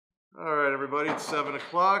All right, everybody, it's 7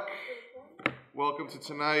 o'clock. Welcome to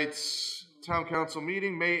tonight's Town Council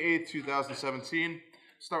meeting, May 8th, 2017.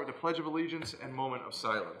 Start with the Pledge of Allegiance and moment of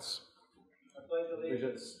silence. I pledge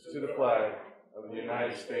allegiance to the flag of the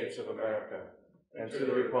United States of America and to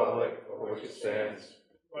the republic for which it stands,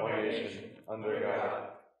 one nation, under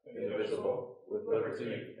God, indivisible, with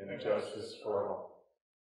liberty and justice for all.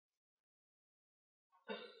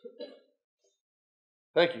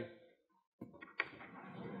 Thank you.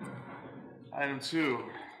 Item 2.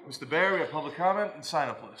 Mr. Bear, we have public comment and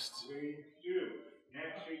sign-up list. We do.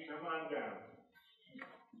 Nancy, come on down.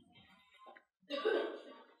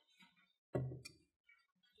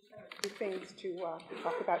 Two things to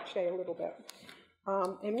talk about today a little bit.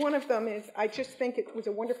 And one of them is, I just think it was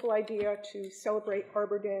a wonderful idea to celebrate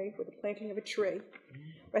Arbor Day with the planting of a tree.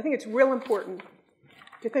 But I think it's real important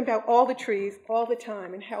to think about all the trees all the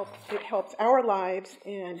time and it helps our lives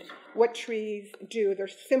and what trees do. They're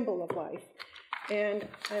a symbol of life. And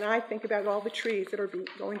I think about all the trees that are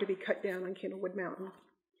going to be cut down on Candlewood Mountain.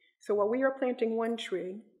 So while we are planting one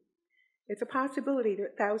tree, it's a possibility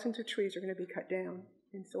that thousands of trees are going to be cut down.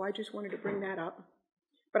 And so I just wanted to bring that up.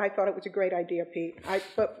 But I thought it was a great idea, Pete.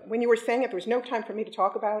 But when you were saying it, there was no time for me to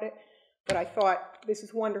talk about it. But I thought, this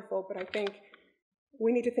is wonderful. But I think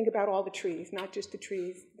we need to think about all the trees, not just the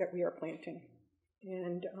trees that we are planting.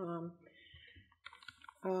 And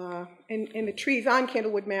the trees on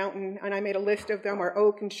Candlewood Mountain, and I made a list of them, are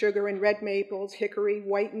oak and sugar and red maples, hickory,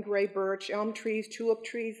 white and gray birch, elm trees, tulip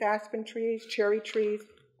trees, aspen trees, cherry trees,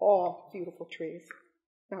 all beautiful trees.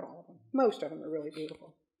 Not all of them. Most of them are really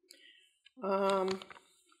beautiful.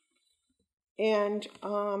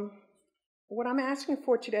 What I'm asking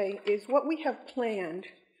for today is what we have planned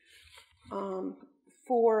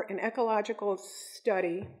for an ecological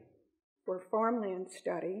study, for a farmland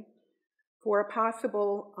study, for a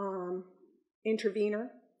possible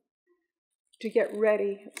intervener to get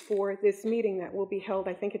ready for this meeting that will be held,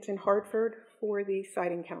 I think it's in Hartford, for the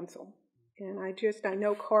Siting Council. And I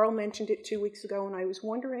know Carl mentioned it 2 weeks ago, and I was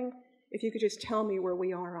wondering if you could just tell me where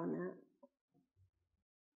we are on that.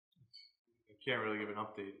 I can't really give an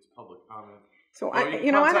update. It's public comment. So I don't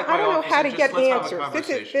know how to get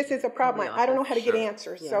answers. This is a problem. I don't know how to get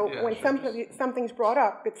answers. So when something's brought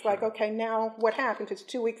up, it's like, okay, now what happens? It's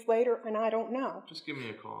 2 weeks later, and I don't know. Just give me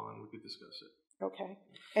a call, and we could discuss it. Okay.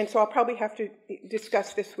 And so I'll probably have to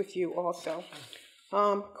discuss this with you also.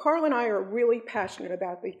 Carl and I are really passionate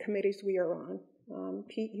about the committees we are on.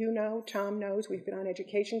 Pete, you know, Tom knows, we've been on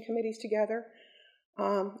education committees together.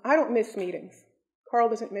 I don't miss meetings. Carl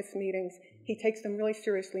doesn't miss meetings. He takes them really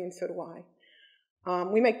seriously, and so do I.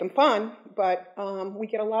 We make them fun, but we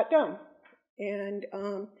get a lot done. And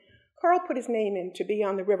Carl put his name in to be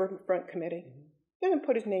on the Riverfront Committee. He doesn't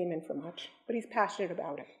put his name in for much, but he's passionate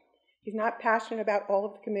about it. He's not passionate about all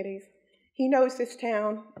of the committees. He knows this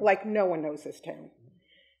town like no one knows this town.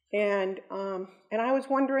 And I was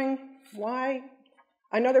wondering why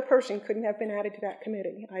another person couldn't have been added to that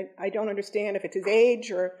committee. I don't understand if it's his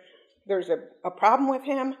age or there's a problem with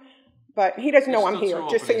him, but he doesn't know I'm here,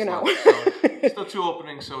 just so you know. Still 2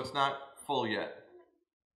 openings, so it's not full yet.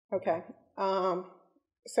 Okay.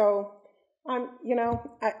 So I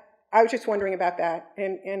was just wondering about that.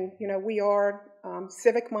 And we are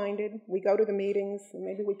civic-minded. We go to the meetings.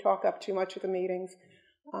 Maybe we talk up too much at the meetings.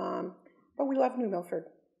 But we love New Milford,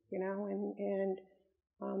 and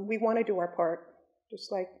we want to do our part,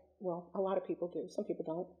 just like, well, a lot of people do. Some people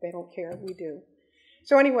don't. They don't care. We do.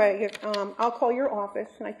 So anyway, I'll call your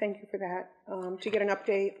office, and I thank you for that, to get an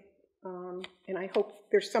update. And I hope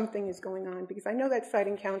there's something is going on, because I know that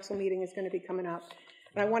Siting Council meeting is going to be coming up.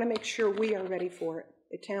 And I want to make sure we are ready for it.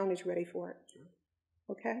 The town is ready for it.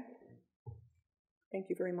 Okay? Thank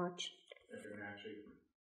you very much. Thank you, Nancy.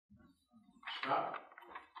 Scott?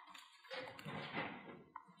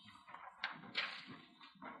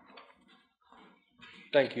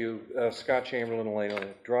 Thank you. Scott Chamberlain,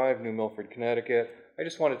 Elena Drive, New Milford, Connecticut. I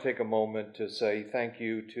just want to take a moment to say thank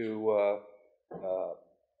you to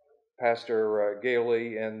Pastor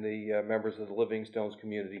Gailey and the members of the Livingstones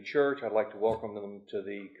Community Church. I'd like to welcome them to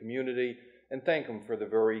the community and thank them for the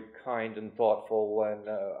very kind and thoughtful and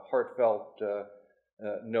heartfelt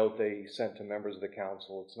note they sent to members of the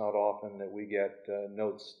council. It's not often that we get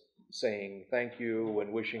notes saying thank you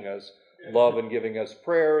and wishing us love and giving us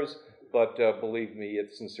prayers, but believe me,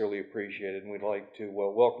 it's sincerely appreciated, and we'd like to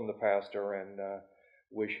welcome the pastor and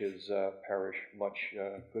wish his parish much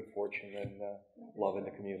good fortune and love in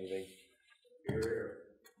the community. Here.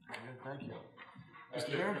 Thank you.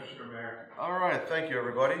 Mr. Mayor. All right, thank you,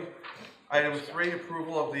 everybody. Item 3,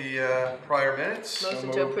 approval of the prior minutes.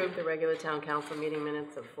 Motion to approve the regular town council meeting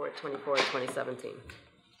minutes of 4/24/2017.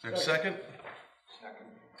 there a second?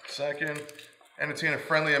 Second. Entertain a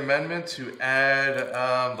friendly amendment to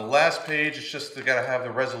add the last page. It's just they gotta have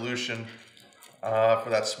the resolution for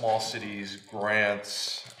that small cities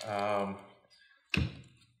grants.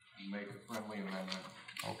 Make a friendly amendment.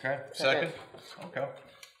 Okay, second? Okay.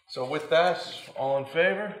 So with that, all in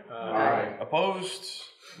favor? Aye. Opposed?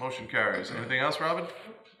 Motion carries. Anything else, Robin?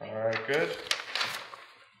 All right, good.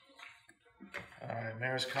 All right,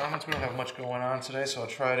 Mayor's comments. We don't have much going on today, so I'll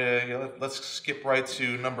try to, let's skip right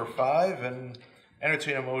to number 5 and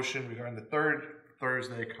entertain a motion regarding the third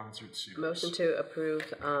Thursday concert series. Motion to approve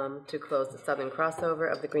to close the southern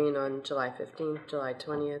crossover of the Green on July 15th, July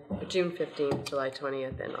 20th, June 15th, July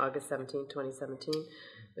 20th, and August 17th, 2017,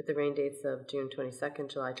 with the rain dates of June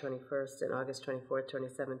 22nd, July 21st, and August 24th,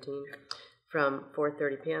 2017, from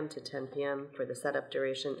 4:30 p.m. to 10 p.m. for the setup,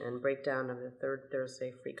 duration, and breakdown of the third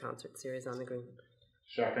Thursday free concert series on the Green.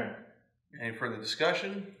 Second. Any further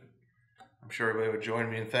discussion? I'm sure everybody would join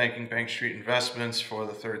me in thanking Bank Street Investments for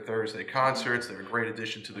the third Thursday concerts. They're a great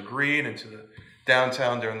addition to the Green and to the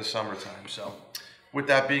downtown during the summertime. So with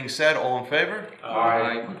that being said, all in favor?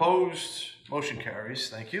 Aye. Opposed? Motion carries.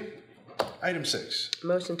 Thank you. Item 6.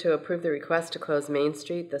 Motion to approve the request to close Main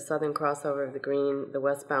Street, the southern crossover of the Green, the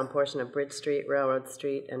westbound portion of Bridge Street, Railroad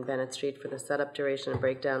Street, and Bennett Street for the setup, duration, and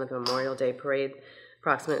breakdown of the Memorial Day Parade,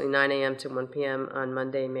 approximately 9 a.m. to 1 p.m. on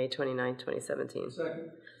Monday, May 29, 2017.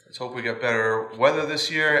 Second. Let's hope we get better weather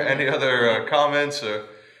this year. Any other comments?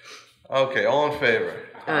 Okay, all in favor?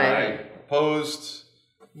 Aye. Opposed?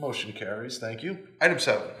 Motion carries. Thank you. Item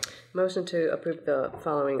 7. Motion to approve the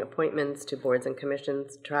following appointments to boards and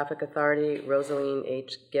commissions. Traffic Authority, Rosaline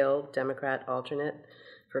H. Gill, Democrat alternate,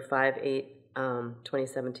 for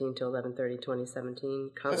 5/8/2017 to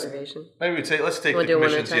 11/30/2017. Conservation. Maybe let's take Wanna the do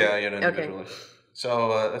one at a commissions, time? individually.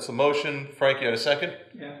 So that's the motion. Frank, you had a second?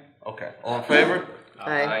 Yeah. Okay. All in favor?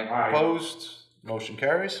 Aye. Opposed? Motion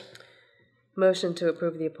carries. Motion to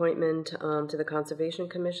approve the appointment to the Conservation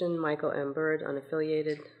Commission, Michael M. Bird,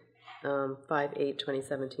 unaffiliated,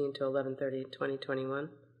 5/8/2017 to 11/30/2021.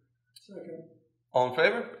 Second. All in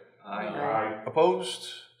favor? Aye. Opposed?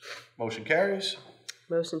 Motion carries.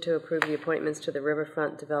 Motion to approve the appointments to the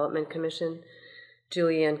Riverfront Development Commission,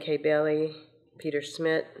 Julianne K. Bailey, Peter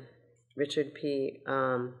Schmidt, Richard B.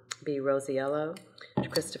 Rosiello,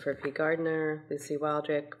 Christopher P. Gardner, Lucy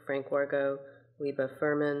Waldrick, Frank Wargo, Leba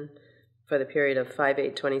Furman, for the period of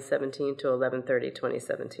 5/8/2017 to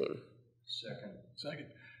 11/30/2017. Second.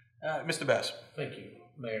 Mr. Bass. Thank you,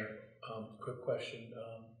 Mayor. Quick question.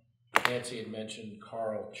 Nancy had mentioned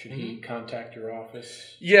Carl. Should he contact your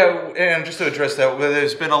office? Yeah, and just to address that,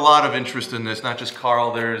 there's been a lot of interest in this. Not just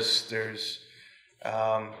Carl. There's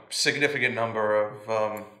significant number of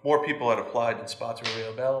more people had applied than spots were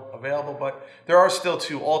available, but there are still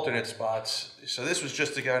 2 alternate spots. So this was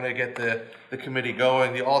just to kind of get the committee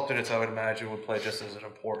going. The alternates, I would imagine, would play just as an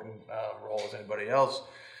important role as anybody else.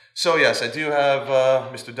 So yes, I do have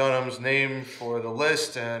Mr. Dunham's name for the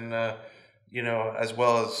list, and as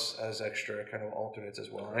well as extra kind of alternates as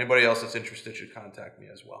well. Anybody else that's interested should contact me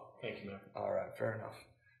as well. Thank you, Mayor. All right, fair enough.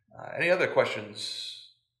 Any other questions?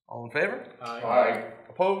 All in favor? Aye.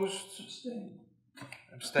 Opposed?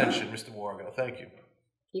 Abstention, Mr. Wargo. Thank you.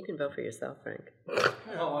 You can vote for yourself, Frank.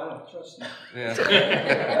 No, I don't trust him. Yeah.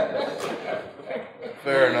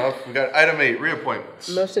 Fair enough. We got item 8, reappointments.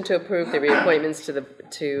 Motion to approve the reappointments to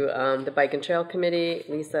the Bike and Trail Committee,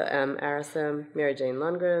 Lisa M. Arison, Mary Jane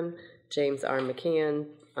Lundgren, James R. McKeon,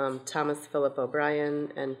 Thomas Philip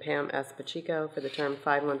O'Brien, and Pam S. Pacheco for the term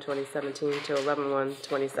 5/1/2017 to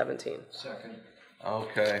 11/1/2017. Second.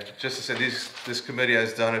 Okay, just to say, this committee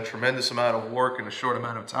has done a tremendous amount of work in a short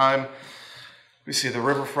amount of time. We see the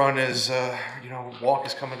riverfront is, walk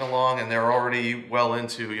is coming along, and they're already well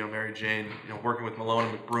into, Mary Jane, working with Malone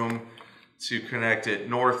and McBroom to connect it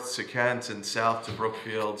north to Kent and south to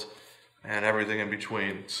Brookfield and everything in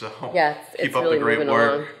between. So Yes, keep it's up really the great moving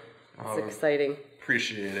work. along. It's exciting.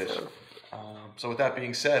 Appreciate it. So with that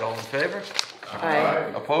being said, all in favor?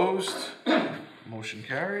 Aye. Opposed? Motion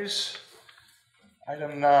carries.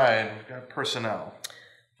 Item 9, we've got personnel.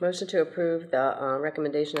 Motion to approve the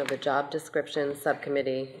recommendation of the Job Description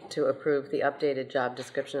Subcommittee to approve the updated job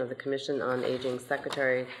description of the Commission on Aging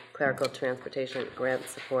Secretary, Clerical Transportation Grant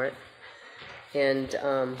Support. And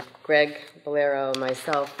Greg Bolero,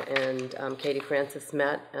 myself, and Katie Francis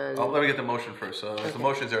met. And Let me get the motion first. So the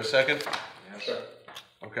motion, is there a second? Yes, sir.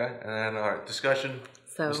 Okay, and then our discussion.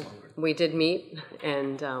 so Ms. Lundgren. we did meet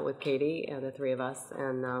and with Katie, the 3 of us,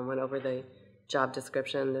 and went over the job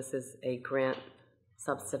description. This is a grant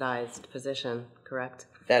subsidized position, correct?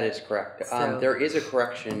 That is correct. So- There is a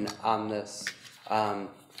correction on this.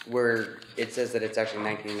 where it says that it's actually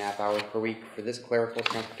 19.5 hours per week. For this clerical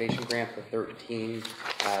transportation grant for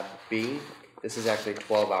 13B, this is actually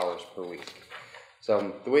 12 hours per week.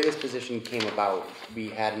 So the way this position came about, we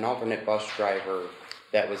had an alternate bus driver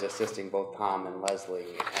that was assisting both Tom and Leslie,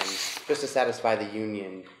 and just to satisfy the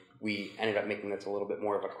union, we ended up making this a little bit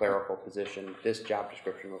more of a clerical position. This job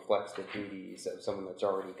description reflects the duties of someone that's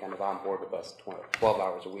already kind of on board with us 12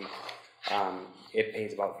 hours a week. It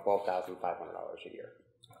pays about $12,500 a year.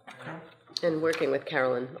 And working with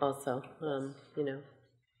Carolyn also, you know,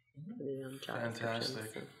 for the job Fantastic.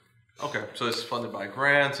 descriptions. Okay, so this is funded by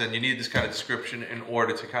grants, and you need this kind of description in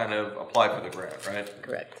order to kind of apply for the grant, right?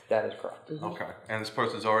 Correct. That is correct. Okay, and this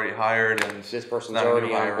person's already hired, and This person's not a new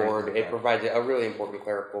already on hire or board. anything. It provides a really important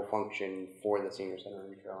clerical function for the senior center.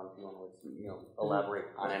 And Carolyn, if you want to, elaborate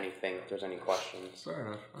on anything, if there's any questions. Fair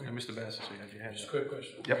enough. Okay, Mr. Bassett, so you had your hand Just a up. quick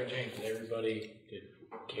question. Yep. Mary Jane, did everybody, did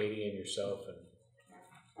Katie and yourself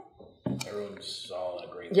and everyone's all in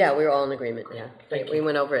agreement? Yeah, we were all in agreement, yeah. Thank We you.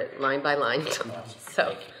 went over it line by line,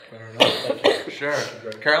 so. Fair enough. Sure.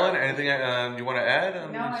 Carolyn, anything you want to add?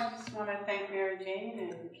 On No, this? I just want to thank Mary Jane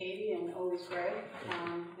and Katie and always Greg.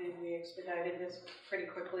 And we expedited this pretty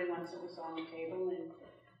quickly once it was on the table, and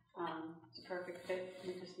it's a perfect fit.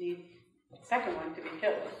 We just need the second one to be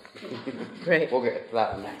filled. Great. We'll get to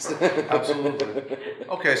that one next. Absolutely.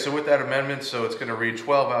 Okay, so with that amendment, so it's going to read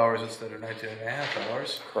 12 hours instead of 19.5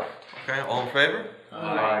 hours. Correct. Okay, all in favor?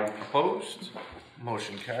 Aye. Opposed?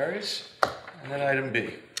 Motion carries. And then item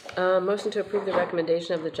B. Motion to approve the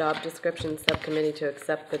recommendation of the Job Description Subcommittee to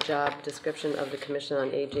accept the job description of the Commission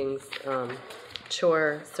on Aging's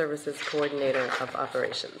Chore Services Coordinator of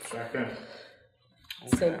Operations. Second.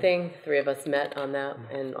 Same thing, three of us met on that,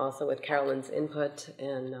 and also with Carolyn's input,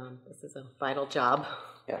 and this is a vital job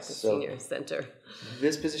at Yes, the so senior center.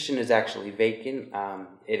 this position is actually vacant.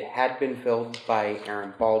 It had been filled by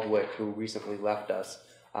Aaron Baldwick, who recently left us.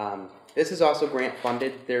 This is also grant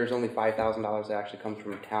funded. There's only $5,000 that actually comes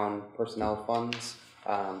from town personnel funds.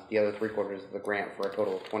 The other 3/4 of the grant, for a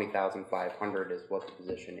total of $20,500, is what the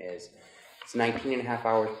position is. It's 19.5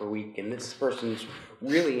 hours per week, and this person's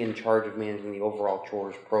really in charge of managing the overall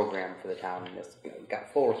chores program for the town. And it's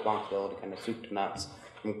got full responsibility, kind of soup to nuts,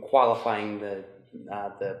 from qualifying the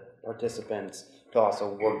participants to also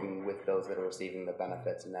working with those that are receiving the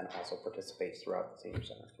benefits, and then also participates throughout the senior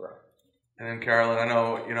center throughout. And then Carolyn, I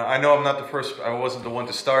know I'm not the first, I wasn't the one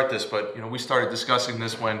to start this, but we started discussing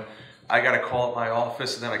this when I got a call at my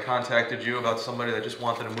office, and then I contacted you about somebody that just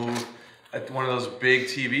wanted to move at one of those big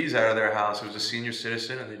TVs out of their house. It was a senior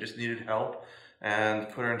citizen, and they just needed help, and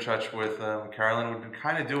put her in touch with Carolyn. We've been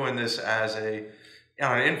kind of doing this as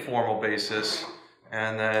on an informal basis,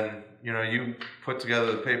 and then you put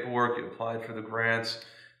together the paperwork, you applied for the grants.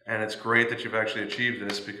 And it's great that you've actually achieved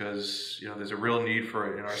this, because there's a real need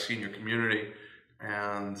for it in our senior community,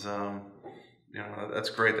 and that's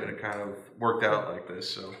great that it kind of worked out like this.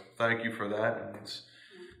 So thank you for that, and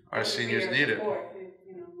our seniors need it.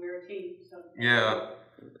 We're a team. So. Yeah,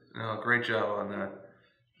 great job on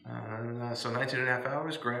that. So 19.5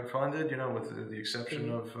 hours, grant funded, with the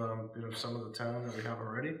exception of some of the town that we have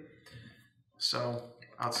already. So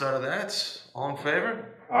outside of that, all in favor?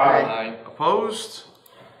 Aye. Opposed?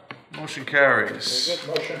 Motion carries.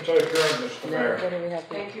 Motion to adjourn, Mr. Mayor. What do we have?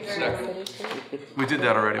 Thank you very much. We did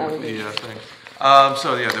that already with we the did. thing.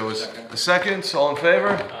 So yeah, there was a second. All in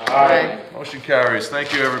favor? Aye. Motion carries.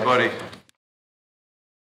 Thank you, everybody.